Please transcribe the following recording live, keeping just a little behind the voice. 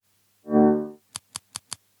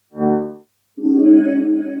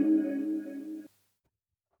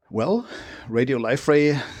Well, Radio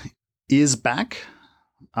Liferay is back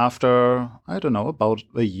after, I don't know, about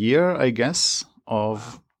a year, I guess,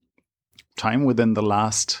 of time within the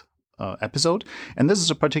last episode. And this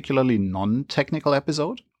is a particularly non-technical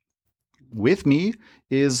episode. With me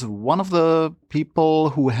is one of the people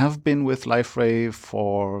who have been with Liferay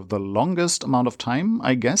for the longest amount of time,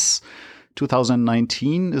 I guess.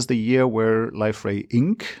 2019 is the year where Liferay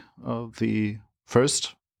Inc., the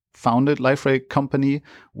first founded Liferay company,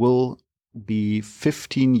 will be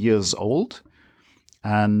 15 years old.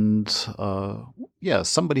 And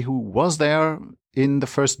somebody who was there in the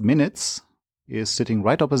first minutes is sitting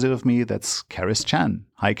right opposite of me. That's Karis Chan.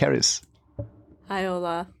 Hi, Karis. Hi,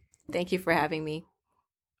 Ola. Thank you for having me.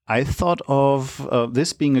 I thought of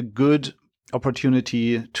this being a good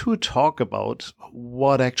opportunity to talk about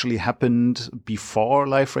what actually happened before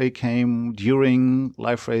Liferay came, during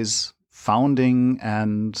Liferay's founding,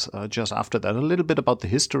 and just after that, a little bit about the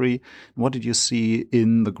history. What did you see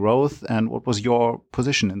in the growth, and what was your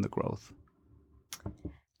position in the growth?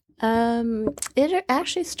 It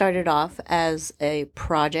actually started off as a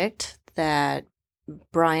project that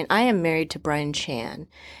I am married to Brian Chan,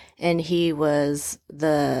 and he was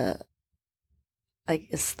the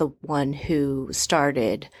one who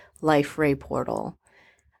started Liferay Portal.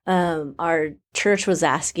 Our church was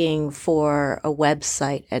asking for a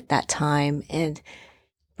website at that time, and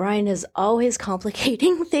Brian is always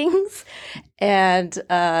complicating things. And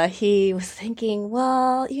he was thinking,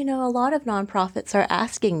 well, a lot of nonprofits are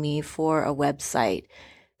asking me for a website.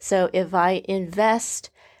 So if I invest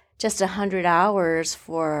just 100 hours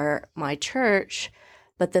for my church,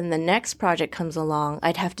 but then the next project comes along,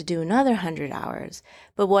 I'd have to do another 100 hours.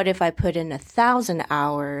 But what if I put in 1,000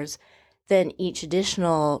 hours, then each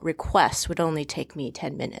additional request would only take me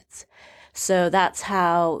 10 minutes. So that's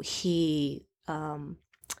how he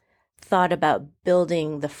thought about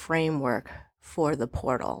building the framework for the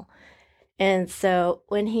portal. And so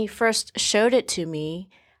when he first showed it to me,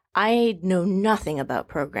 I know nothing about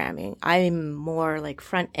programming. I'm more like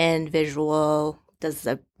front end visual. Does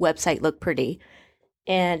the website look pretty?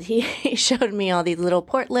 And he showed me all these little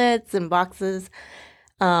portlets and boxes.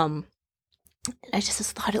 I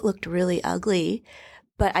just thought it looked really ugly,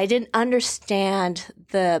 but I didn't understand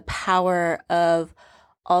the power of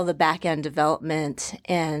all the back-end development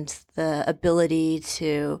and the ability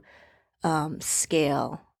to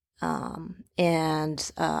scale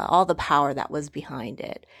and all the power that was behind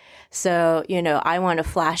it. So, I want a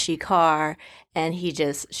flashy car, and he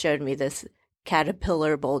just showed me this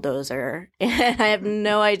Caterpillar bulldozer, and I have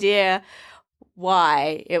no idea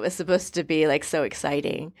why it was supposed to be like so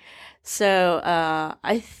exciting. So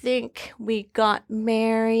I think we got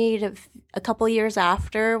married a couple years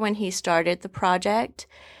after when he started the project.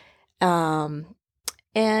 And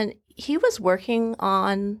he was working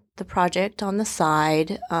on the project on the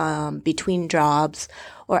side between jobs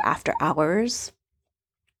or after hours.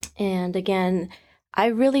 And again, I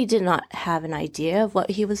really did not have an idea of what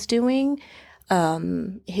he was doing.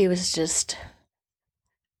 He was just,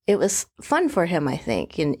 it was fun for him, I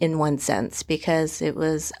think, in one sense, because it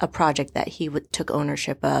was a project that he took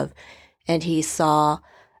ownership of, and he saw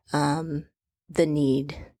the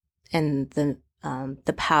need and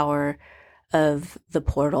the power of the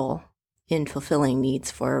portal in fulfilling needs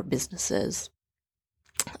for businesses.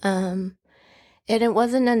 And it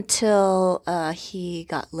wasn't until he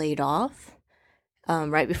got laid off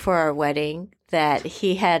right before our wedding that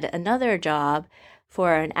he had another job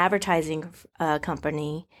for an advertising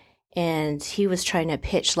company, and he was trying to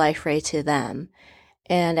pitch Liferay to them.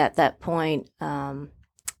 And at that point,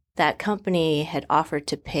 that company had offered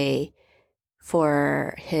to pay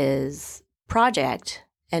for his project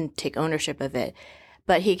and take ownership of it.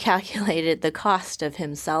 But he calculated the cost of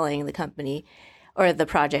him selling the company or the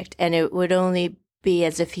project, and it would only be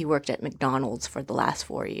as if he worked at McDonald's for the last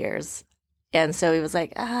 4 years. And so he was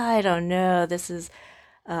like, I don't know, this is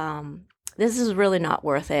really not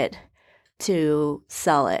worth it to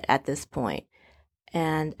sell it at this point.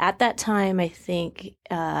 And at that time, I think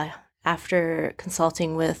after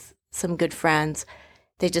consulting with some good friends,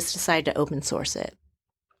 they just decided to open source it.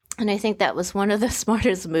 And I think that was one of the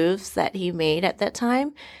smartest moves that he made at that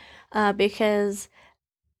time because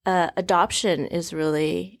adoption is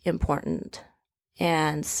really important.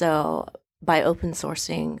 And so by open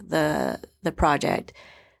sourcing the project,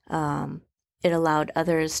 it allowed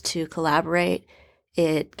others to collaborate.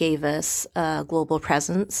 It gave us a global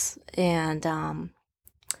presence, and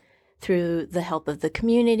through the help of the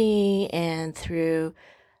community and through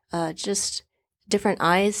just different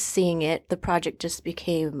eyes seeing it, the project just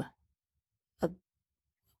became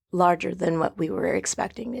larger than what we were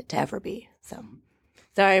expecting it to ever be. So,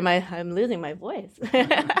 Sorry, I'm losing my voice.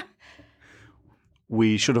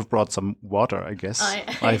 We should have brought some water, I guess.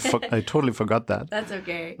 I totally forgot that. That's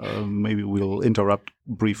okay. Maybe we'll interrupt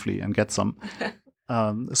briefly and get some.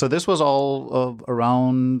 So this was all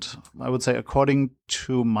around, I would say, according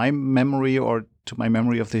to my memory or to my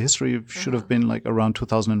memory of the history, it should have been like around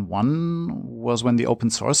 2001 was when the open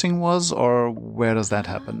sourcing was, or where does that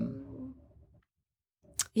happen?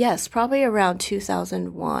 Yes, probably around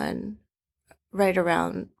 2001, right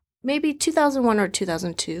around maybe 2001 or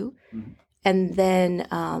 2002. Mm-hmm. And then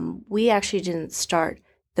we actually didn't start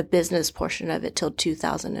the business portion of it till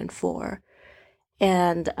 2004.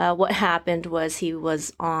 And what happened was he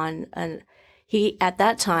at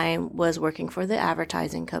that time was working for the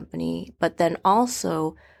advertising company, but then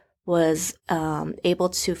also was able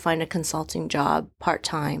to find a consulting job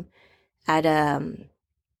part-time at a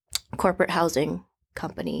corporate housing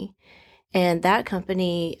company. And that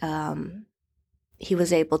company, he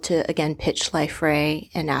was able to, again, pitch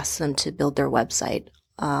LifeRay and ask them to build their website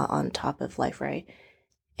on top of LifeRay.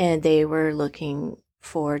 And they were looking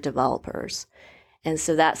for developers. And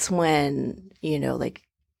so that's when,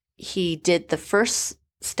 he did the first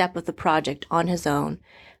step of the project on his own,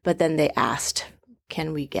 but then they asked,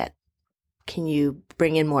 can you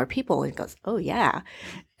bring in more people? And he goes, oh yeah,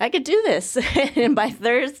 I could do this. And by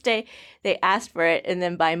Thursday, they asked for it. And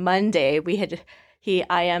then by Monday, he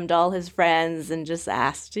IM'd all his friends and just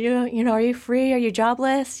asked, are you free? Are you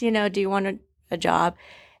jobless? Do you want a job?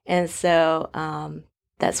 And so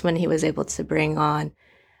that's when he was able to bring on,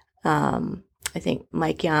 I think,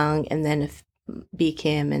 Mike Young, and then B.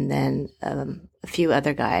 Kim, and then a few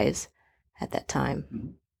other guys at that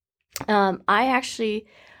time. Mm-hmm. I actually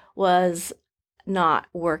was not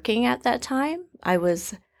working at that time. I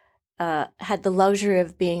was had the luxury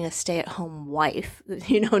of being a stay-at-home wife,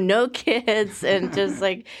 no kids, and just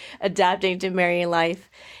like adapting to married life.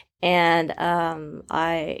 And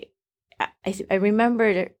I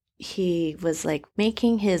remembered he was like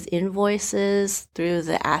making his invoices through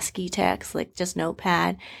the ASCII text, like just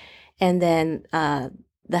Notepad. And then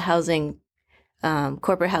the housing,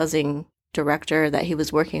 corporate housing director that he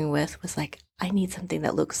was working with was like, I need something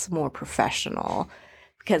that looks more professional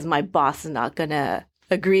because my boss is not going to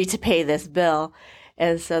agree to pay this bill.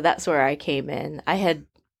 And so that's where I came in. I had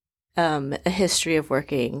a history of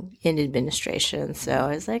working in administration. So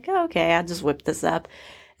I was like, oh, okay, I'll just whip this up.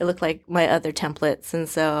 It looked like my other templates. And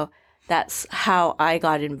so that's how I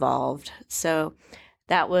got involved. So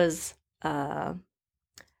that was pro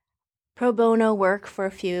bono work for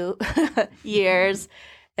a few years.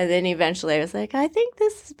 And then eventually I was like, I think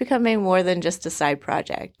this is becoming more than just a side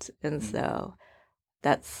project. And so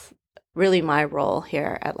that's really my role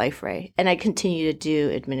here at LifeRay. And I continue to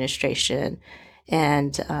do administration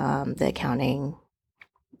and the accounting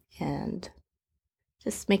and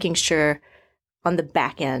just making sure on the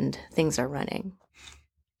back end things are running.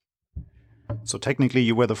 So technically,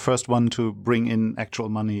 you were the first one to bring in actual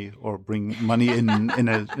money or bring money in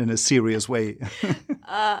a serious way.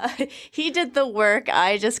 He did the work.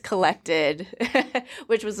 I just collected,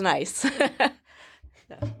 which was nice.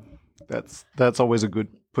 That's always a good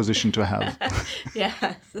position to have. Yes.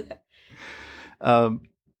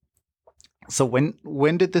 So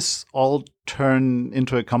when did this all turn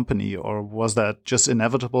into a company, or was that just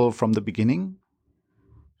inevitable from the beginning?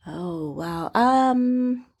 Oh, wow.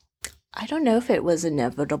 I don't know if it was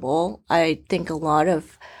inevitable. I think a lot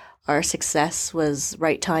of our success was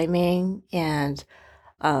right timing, and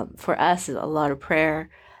for us, a lot of prayer,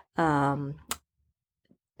 having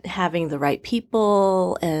the right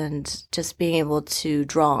people, and just being able to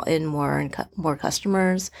draw in more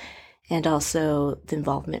customers, and also the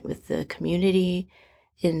involvement with the community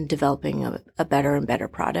in developing a better and better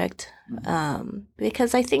product.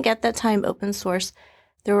 Because I think at that time, open source,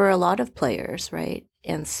 there were a lot of players, right?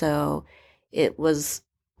 And so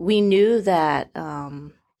we knew that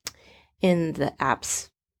in the apps,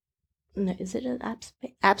 is it an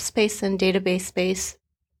app space and database space,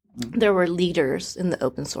 there were leaders in the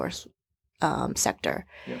open source sector.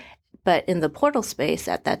 Yeah. But in the portal space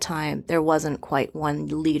at that time, there wasn't quite one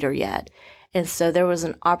leader yet. And so there was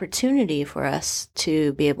an opportunity for us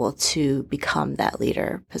to be able to become that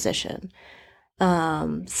leader position.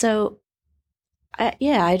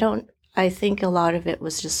 I think a lot of it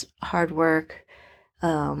was just hard work,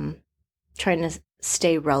 trying to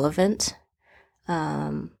stay relevant.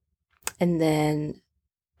 And then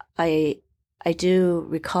I do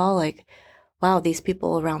recall, like, wow, these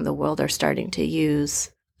people around the world are starting to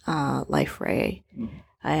use LifeRay.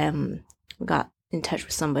 I got in touch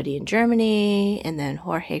with somebody in Germany, and then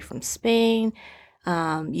Jorge from Spain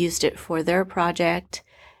used it for their project.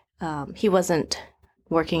 He wasn't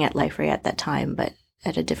working at LifeRay at that time, but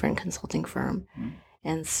at a different consulting firm. Mm.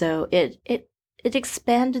 And so it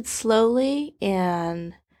expanded slowly,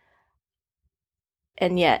 and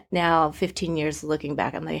yet now 15 years looking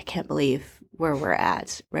back, I'm like, I can't believe where we're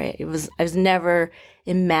at, right? I was never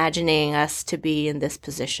imagining us to be in this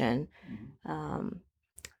position,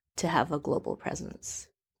 to have a global presence.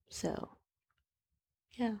 So,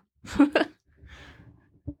 yeah.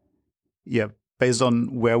 Yeah. Based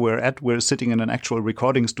on where we're at, we're sitting in an actual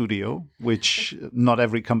recording studio, which not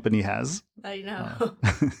every company has. I know.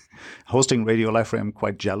 Hosting Radio LifeRay, I'm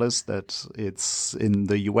quite jealous that it's in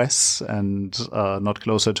the US and not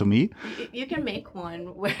closer to me. You can make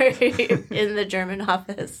one where in the German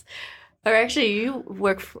office. Or actually, you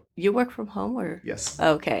work from home, or? Yes.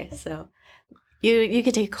 Okay, so you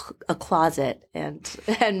could take a closet and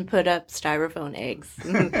put up styrofoam eggs.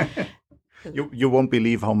 You won't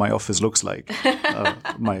believe how my office looks like,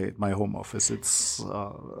 my home office. It's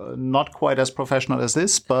not quite as professional as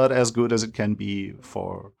this, but as good as it can be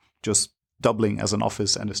for just doubling as an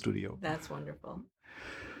office and a studio. That's wonderful.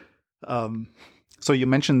 So you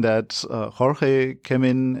mentioned that Jorge came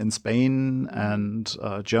in Spain and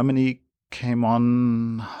Germany came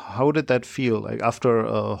on. How did that feel? Like after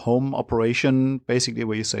a home operation, basically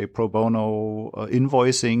where you say pro bono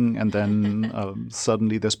invoicing, and then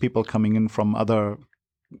suddenly there's people coming in from other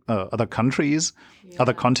countries,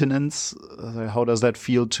 other continents. How does that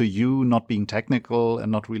feel to you, not being technical and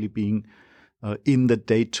not really being in the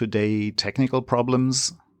day-to-day technical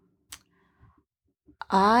problems?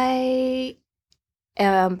 I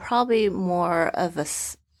am probably more of a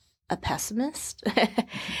pessimist,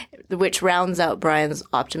 which rounds out Brian's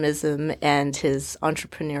optimism and his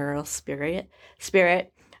entrepreneurial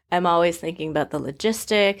spirit. I'm always thinking about the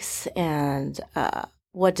logistics and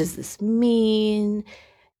what does this mean?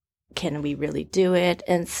 Can we really do it?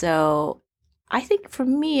 And so I think for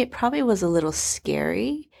me, it probably was a little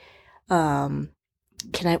scary. Can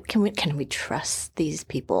we trust these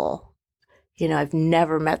people? I've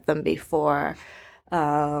never met them before.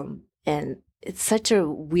 And it's such a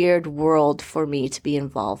weird world for me to be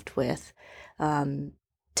involved with,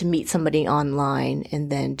 to meet somebody online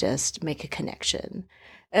and then just make a connection.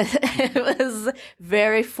 It was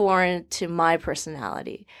very foreign to my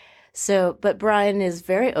personality. So, but Brian is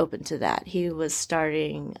very open to that. He was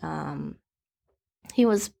starting, he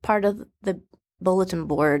was part of the bulletin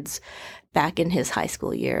boards back in his high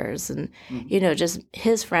school years. And, just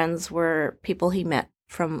his friends were people he met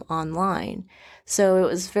from online. So it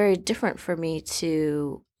was very different for me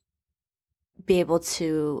to be able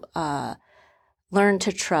to learn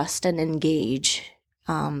to trust and engage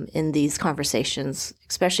in these conversations,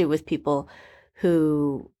 especially with people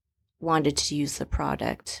who wanted to use the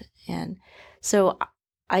product. And so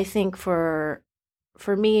I think for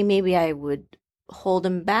me, maybe I would hold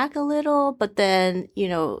him back a little, but then,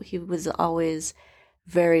 he was always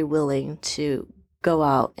very willing to go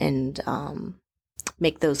out and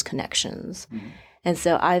make those connections. Mm-hmm. And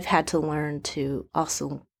so I've had to learn to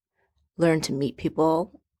meet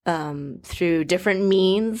people through different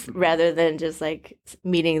means rather than just like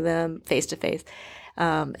meeting them face to face.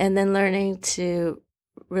 And then learning to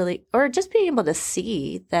really, or just being able to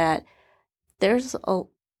see that there's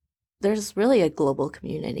really a global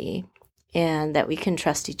community and that we can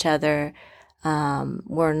trust each other.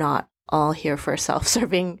 We're not all here for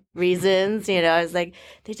self-serving reasons. I was like,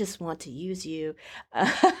 they just want to use you.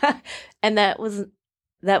 And that was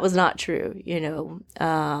not true,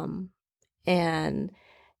 and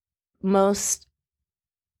most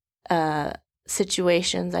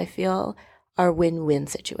situations I feel are win-win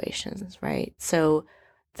situations, right? So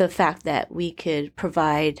the fact that we could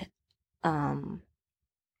provide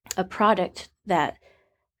a product that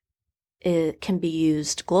it can be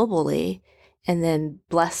used globally and then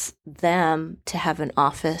bless them to have an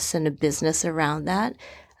office and a business around that.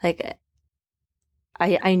 Like,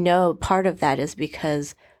 I know part of that is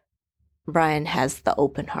because Brian has the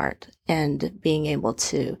open heart and being able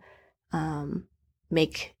to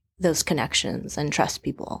make those connections and trust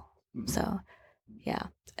people. Mm-hmm. So, yeah,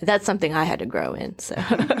 that's something I had to grow in. So,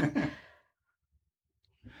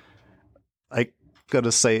 I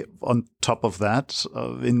gotta say, on top of that,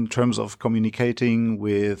 in terms of communicating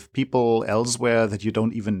with people elsewhere that you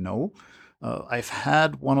don't even know, I've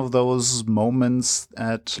had one of those moments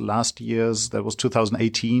at last year's, that was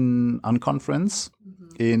 2018 Unconference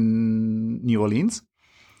in New Orleans,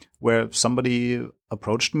 where somebody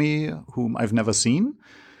approached me whom I've never seen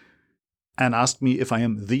and asked me if I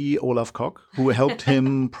am the Olaf Koch, who helped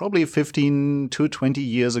him probably 15 to 20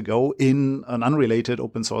 years ago in an unrelated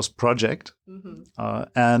open source project. Mm-hmm.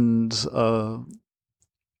 And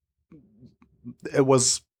it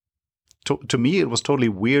was to me it was totally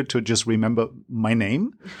weird to just remember my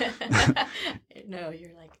name. No,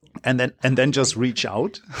 you're like, and then just reach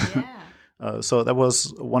out. yeah. So that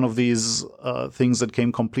was one of these things that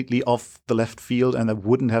came completely off the left field, and that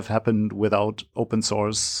wouldn't have happened without open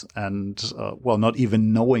source and not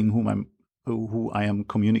even knowing who I am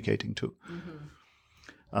communicating to.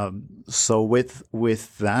 So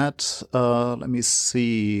with that, let me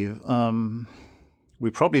see.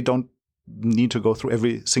 We probably don't need to go through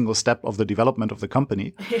every single step of the development of the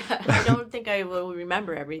company. Yeah, I don't think I will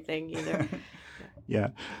remember everything either. Yeah.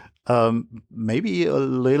 Maybe a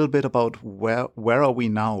little bit about where are we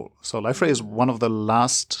now? So Liferay is one of the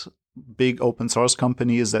last big open source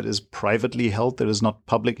companies that is privately held, that is not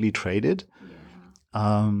publicly traded.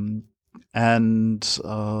 Yeah. And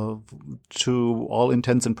to all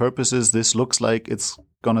intents and purposes, this looks like it's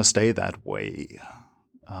gonna stay that way.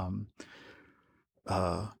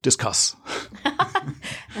 Discuss.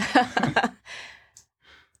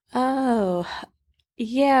 Oh,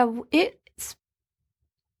 yeah.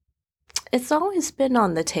 It's always been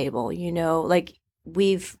on the table, like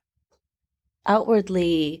we've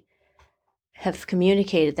outwardly have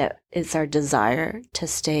communicated that it's our desire to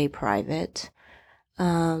stay private.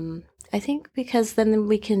 I think because then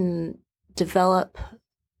we can develop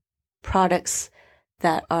products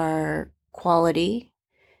that are quality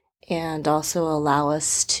and also allow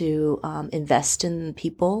us to invest in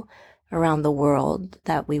people around the world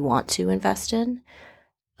that we want to invest in.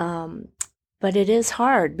 But it is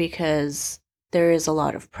hard because there is a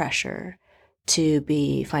lot of pressure to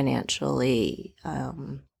be financially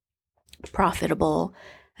profitable.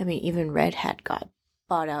 I mean, even Red Hat got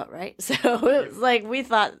bought out, right? So it's like we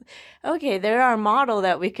thought, okay, they're our model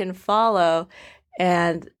that we can follow.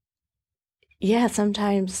 And yeah,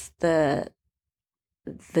 sometimes the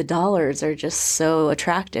dollars are just so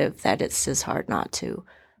attractive that it's just hard not to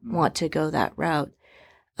want to go that route.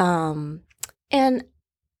 And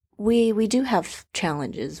we do have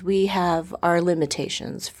challenges. We have our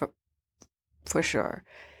limitations for sure.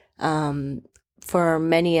 For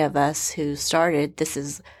many of us who started, this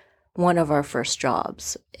is one of our first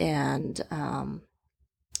jobs. And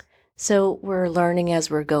so we're learning as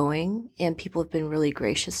we're going, and people have been really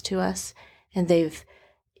gracious to us. And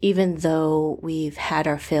even though we've had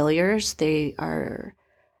our failures, they are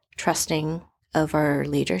trusting of our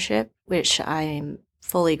leadership, which I'm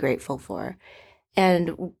fully grateful for.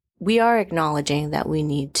 And we are acknowledging that we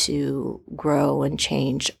need to grow and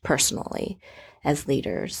change personally as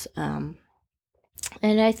leaders. And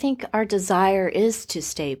I think our desire is to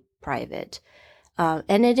stay private.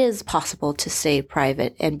 And it is possible to stay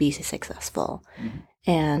private and be successful.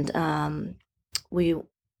 Mm-hmm. And we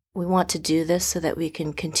want to do this so that we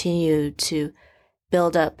can continue to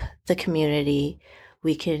build up the community.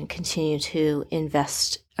 We can continue to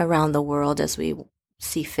invest around the world as we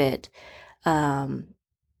see fit. That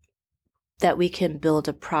we can build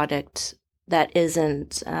a product that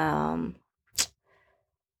isn't, I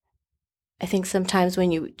think sometimes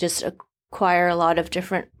when you just acquire a lot of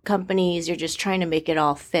different companies, you're just trying to make it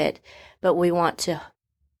all fit. But we want to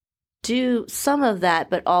do some of that,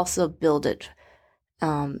 but also build it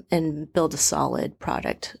and build a solid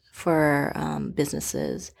product for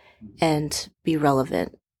businesses and be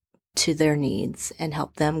relevant to their needs and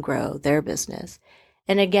help them grow their business.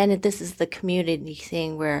 And again, this is the community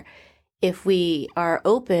thing where if we are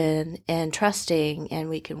open and trusting and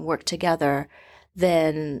we can work together,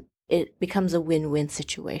 then it becomes a win-win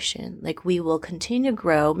situation. Like we will continue to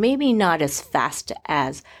grow, maybe not as fast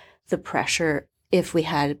as the pressure if we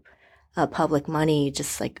had public money,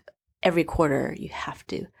 just like every quarter you have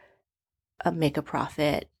to make a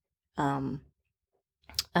profit.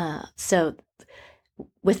 So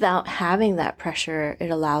without having that pressure,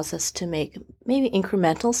 it allows us to make maybe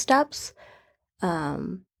incremental steps,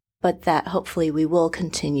 but that hopefully we will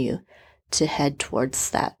continue to head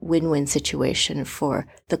towards that win-win situation for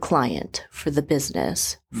the client, for the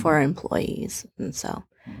business, for our employees. And so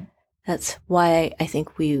that's why I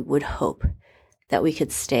think we would hope that we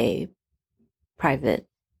could stay private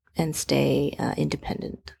and stay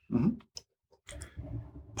independent. Mm-hmm.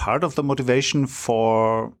 Part of the motivation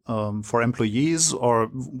for employees,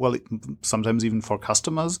 or sometimes even for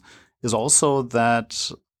customers, is also that,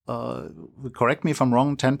 correct me if I'm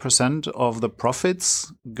wrong, 10% of the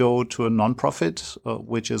profits go to a nonprofit,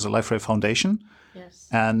 which is a Liferay Foundation. Yes.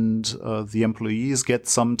 And the employees get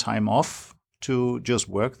some time off to just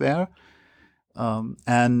work there.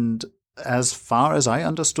 And as far as I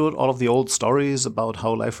understood, all of the old stories about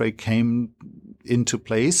how Liferay came into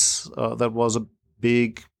place, that was a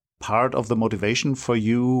big part of the motivation for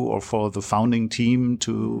you or for the founding team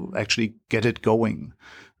to actually get it going.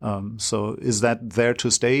 So is that there to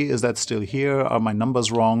stay? Is that still here? Are my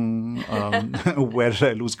numbers wrong? Where did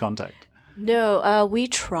I lose contact? No, we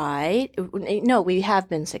tried. No, we have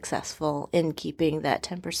been successful in keeping that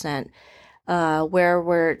 10%, where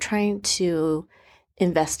we're trying to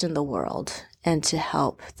invest in the world and to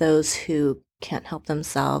help those who can't help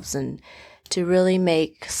themselves, and to really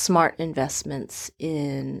make smart investments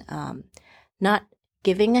in not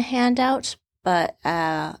giving a handout, but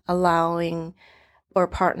allowing or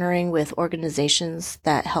partnering with organizations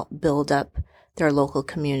that help build up their local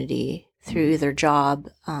community through either job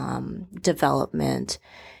development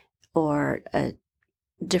or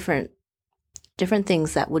different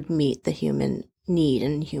things that would meet the human need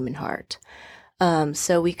and human heart.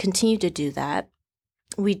 So we continue to do that.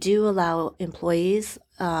 We do allow employees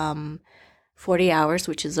 40 hours,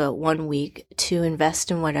 which is a 1 week, to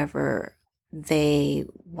invest in whatever they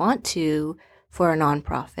want to for a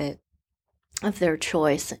nonprofit of their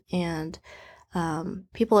choice. And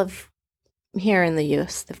people have, here in the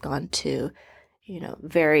U.S., they've gone to,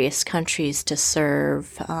 various countries to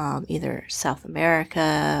serve either South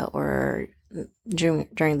America or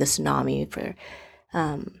during the tsunami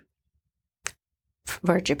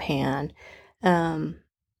for Japan.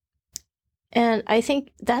 And I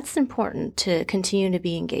think that's important, to continue to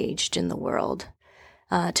be engaged in the world,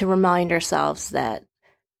 to remind ourselves that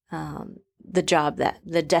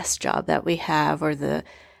the desk job that we have, or the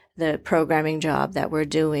programming job that we're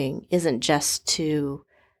doing, isn't just to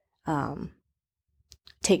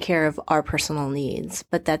take care of our personal needs,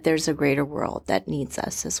 but that there's a greater world that needs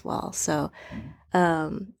us as well. So,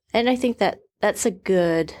 and I think that that's a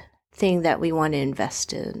good thing that we want to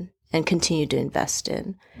invest in and continue to invest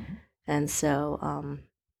in. And so,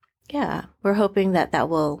 we're hoping that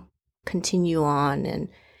will continue on,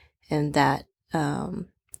 and that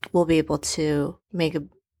we'll be able to make a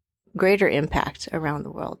greater impact around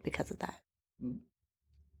the world because of that.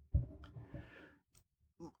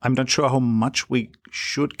 I'm not sure how much we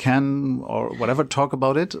can, or whatever, talk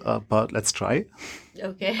about it, but let's try.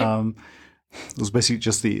 Okay. It was basically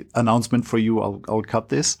just the announcement for you. I'll cut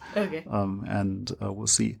this. Okay. And we'll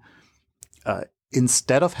see.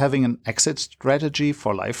 Instead of having an exit strategy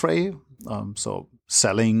for Liferay, so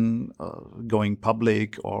selling, going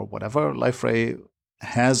public, or whatever, Liferay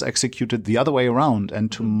has executed the other way around,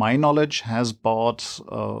 and to my knowledge has bought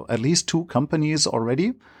at least 2 companies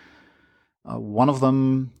already. One of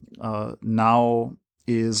them now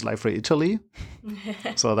is Liferay Italy.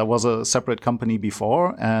 So that was a separate company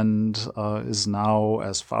before, and is now,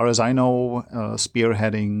 as far as I know,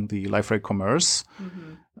 spearheading the Liferay Commerce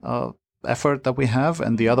effort that we have.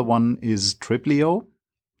 And the other one is Triplio,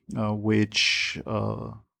 which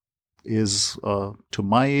is, to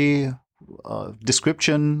my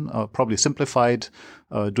description, probably simplified,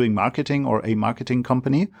 doing marketing, or a marketing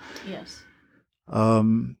company. Yes.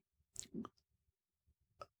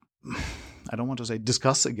 I don't want to say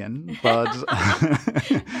discuss again, but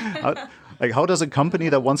how does a company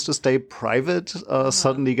that wants to stay private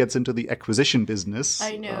suddenly gets into the acquisition business?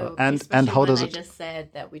 I know, and how does it? I just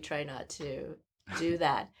said that we try not to do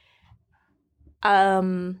that.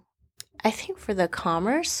 I think for the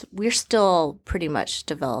commerce, we're still pretty much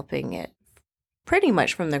developing it, pretty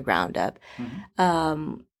much from the ground up.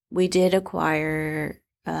 We did acquire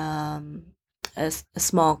a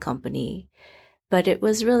small company, but it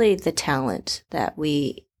was really the talent that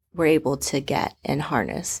we were able to get and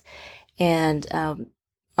harness. And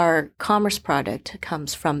our commerce product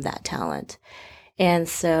comes from that talent. And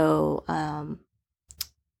so,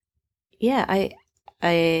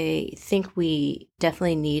 I think we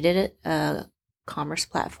definitely needed a commerce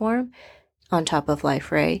platform on top of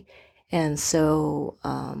Liferay. And so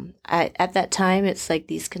at that time, it's like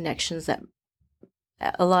these connections that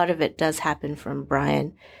a lot of it does happen from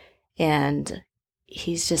Brian. And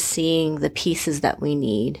he's just seeing the pieces that we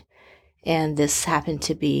need. And this happened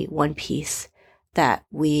to be one piece that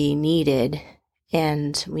we needed,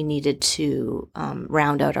 and we needed to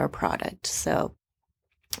round out our product. So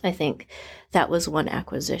I think that was one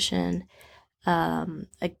acquisition.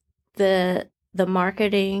 The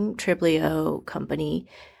marketing Triplio company,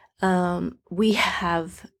 we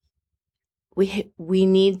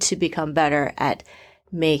need to become better at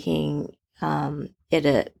making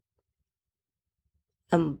it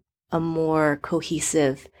a more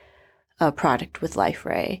cohesive product with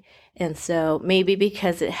Liferay. And so maybe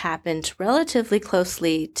because it happened relatively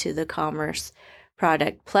closely to the commerce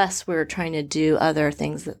product, plus we were trying to do other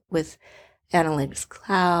things with Analytics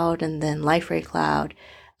Cloud and then Liferay Cloud,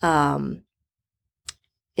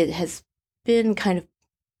 it has been kind of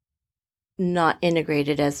not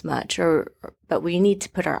integrated as much, but we need to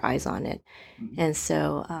put our eyes on it. And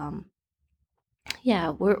so, yeah,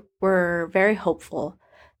 we're very hopeful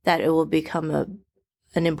that it will become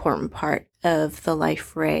an important part of the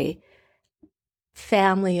LifeRay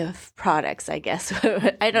family of products, I guess.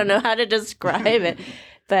 I don't know how to describe it,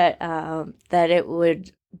 but that it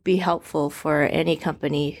would be helpful for any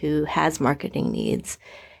company who has marketing needs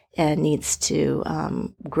and needs to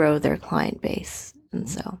grow their client base. And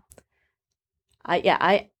so,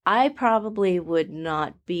 I probably would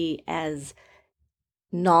not be as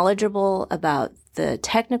knowledgeable about the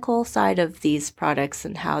technical side of these products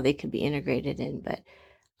and how they can be integrated in, but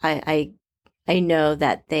I know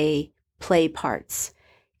that they play parts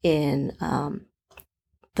in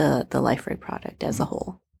the LifeRay product as a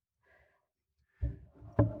whole.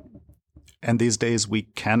 And these days we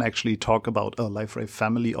can actually talk about a LifeRay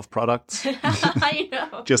family of products. I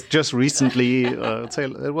know. Just recently, say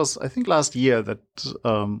it was, I think, last year that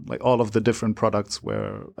like all of the different products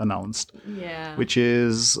were announced. Yeah. Which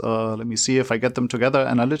is, let me see if I get them together: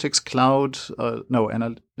 Analytics Cloud,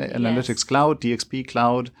 Analytics Cloud, DXP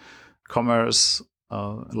Cloud, Commerce,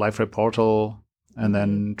 LifeRay Portal, and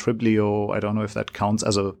then Triblio. I don't know if that counts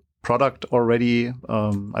as a product already.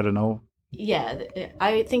 I don't know. Yeah,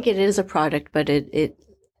 I think it is a product, but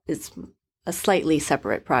it's a slightly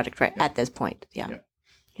separate product right at this point.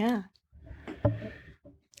 Yeah.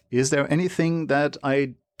 Is there anything that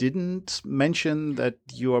I didn't mention that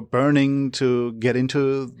you are burning to get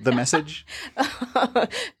into the message?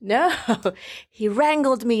 No, he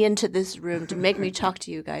wrangled me into this room to make me talk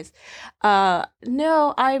to you guys.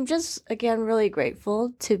 No, I'm just, again, really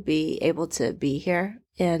grateful to be able to be here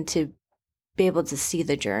and to be able to see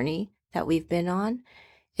the journey that we've been on.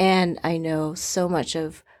 And I know so much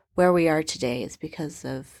of where we are today is because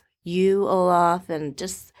of you, Olaf, and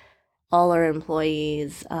just all our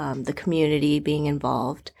employees, the community being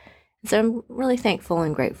involved. So I'm really thankful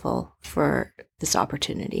and grateful for this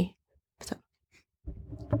opportunity. So.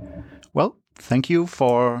 Well, thank you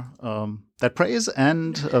for that praise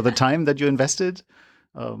and the time that you invested.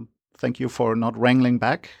 Thank you for not wrangling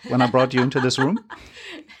back when I brought you into this room.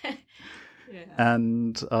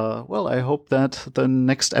 And, well, I hope that the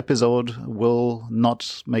next episode will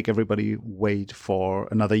not make everybody wait for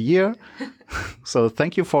another year. So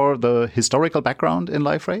thank you for the historical background in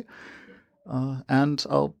LifeRay. And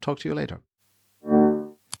I'll talk to you later.